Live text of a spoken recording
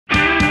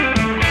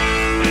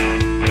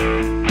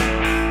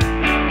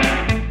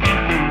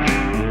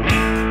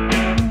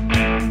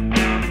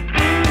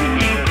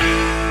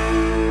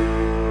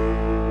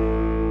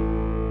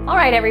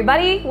right,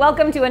 everybody,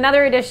 welcome to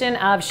another edition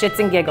of Shits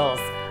and Giggles.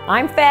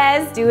 I'm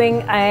Phez,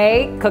 doing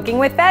a Cooking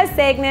with Phez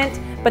segment,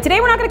 but today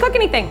we're not gonna cook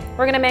anything.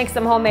 We're gonna make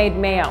some homemade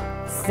mayo.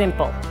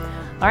 Simple.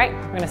 All right,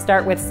 we're gonna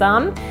start with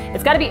some.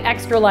 It's gotta be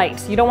extra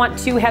light. You don't want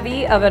too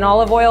heavy of an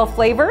olive oil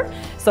flavor,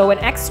 so an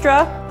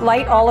extra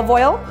light olive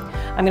oil.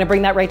 I'm gonna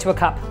bring that right to a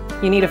cup.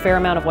 You need a fair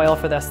amount of oil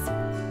for this.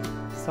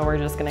 So we're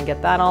just gonna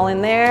get that all in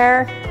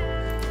there.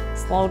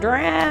 Slow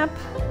drip.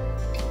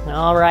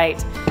 All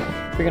right.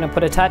 We're gonna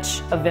put a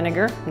touch of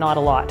vinegar, not a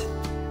lot.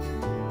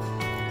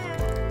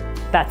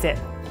 That's it.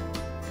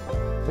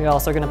 We're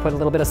also gonna put a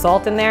little bit of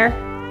salt in there.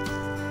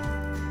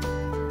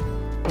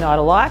 Not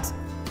a lot.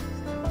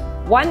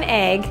 1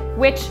 egg,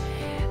 which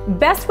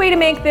best way to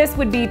make this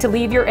would be to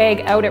leave your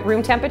egg out at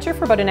room temperature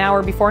for about an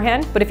hour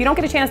beforehand. But if you don't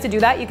get a chance to do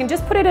that, you can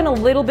just put it in a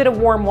little bit of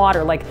warm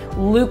water, like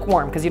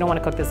lukewarm, because you don't want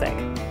to cook this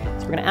egg.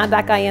 So we're gonna add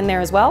that guy in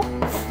there as well.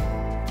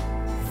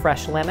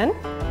 Fresh lemon.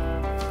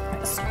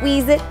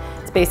 Squeeze it.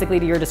 Basically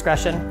to your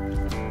discretion.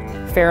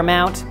 Fair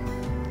amount.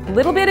 A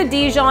little bit of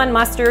Dijon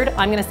mustard.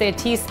 I'm gonna say a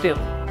teaspoon.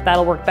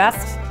 That'll work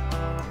best.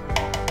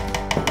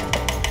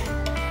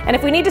 And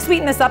if we need to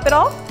sweeten this up at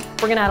all,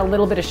 we're gonna add a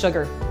little bit of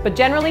sugar. But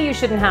generally you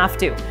shouldn't have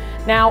to.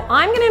 Now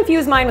I'm gonna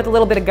infuse mine with a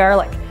little bit of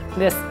garlic.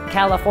 This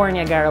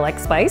California garlic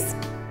spice.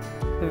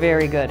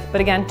 Very good.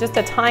 But again, just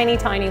a tiny,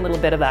 tiny little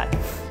bit of that.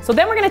 So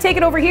then we're gonna take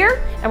it over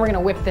here and we're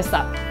gonna whip this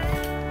up.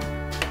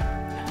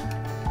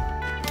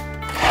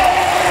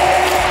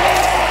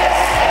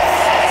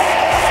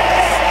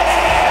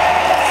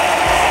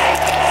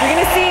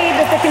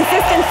 The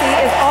consistency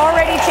is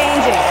already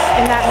changing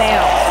in that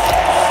mayo.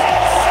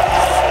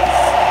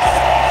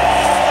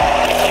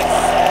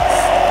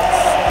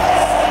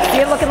 See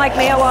it looking like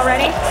mayo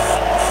already?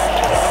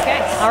 Okay,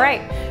 all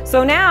right.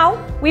 So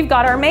now we've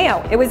got our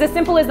mayo. It was as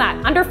simple as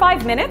that. Under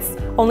 5 minutes,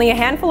 only a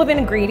handful of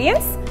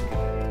ingredients.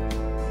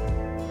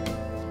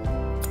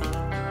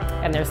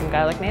 And there's some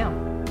garlic mayo.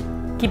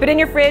 Keep it in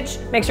your fridge.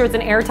 Make sure it's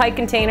an airtight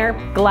container.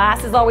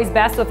 Glass is always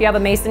best, so if you have a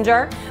mason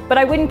jar, but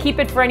I wouldn't keep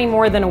it for any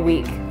more than a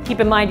week. Keep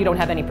in mind you don't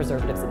have any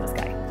preservatives in this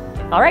guy.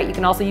 All right, you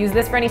can also use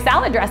this for any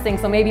salad dressing,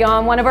 so maybe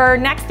on one of our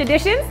next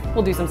editions,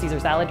 we'll do some Caesar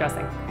salad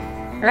dressing.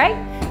 All right,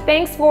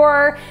 thanks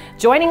for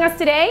joining us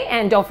today,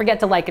 and don't forget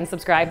to like and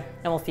subscribe,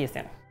 and we'll see you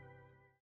soon.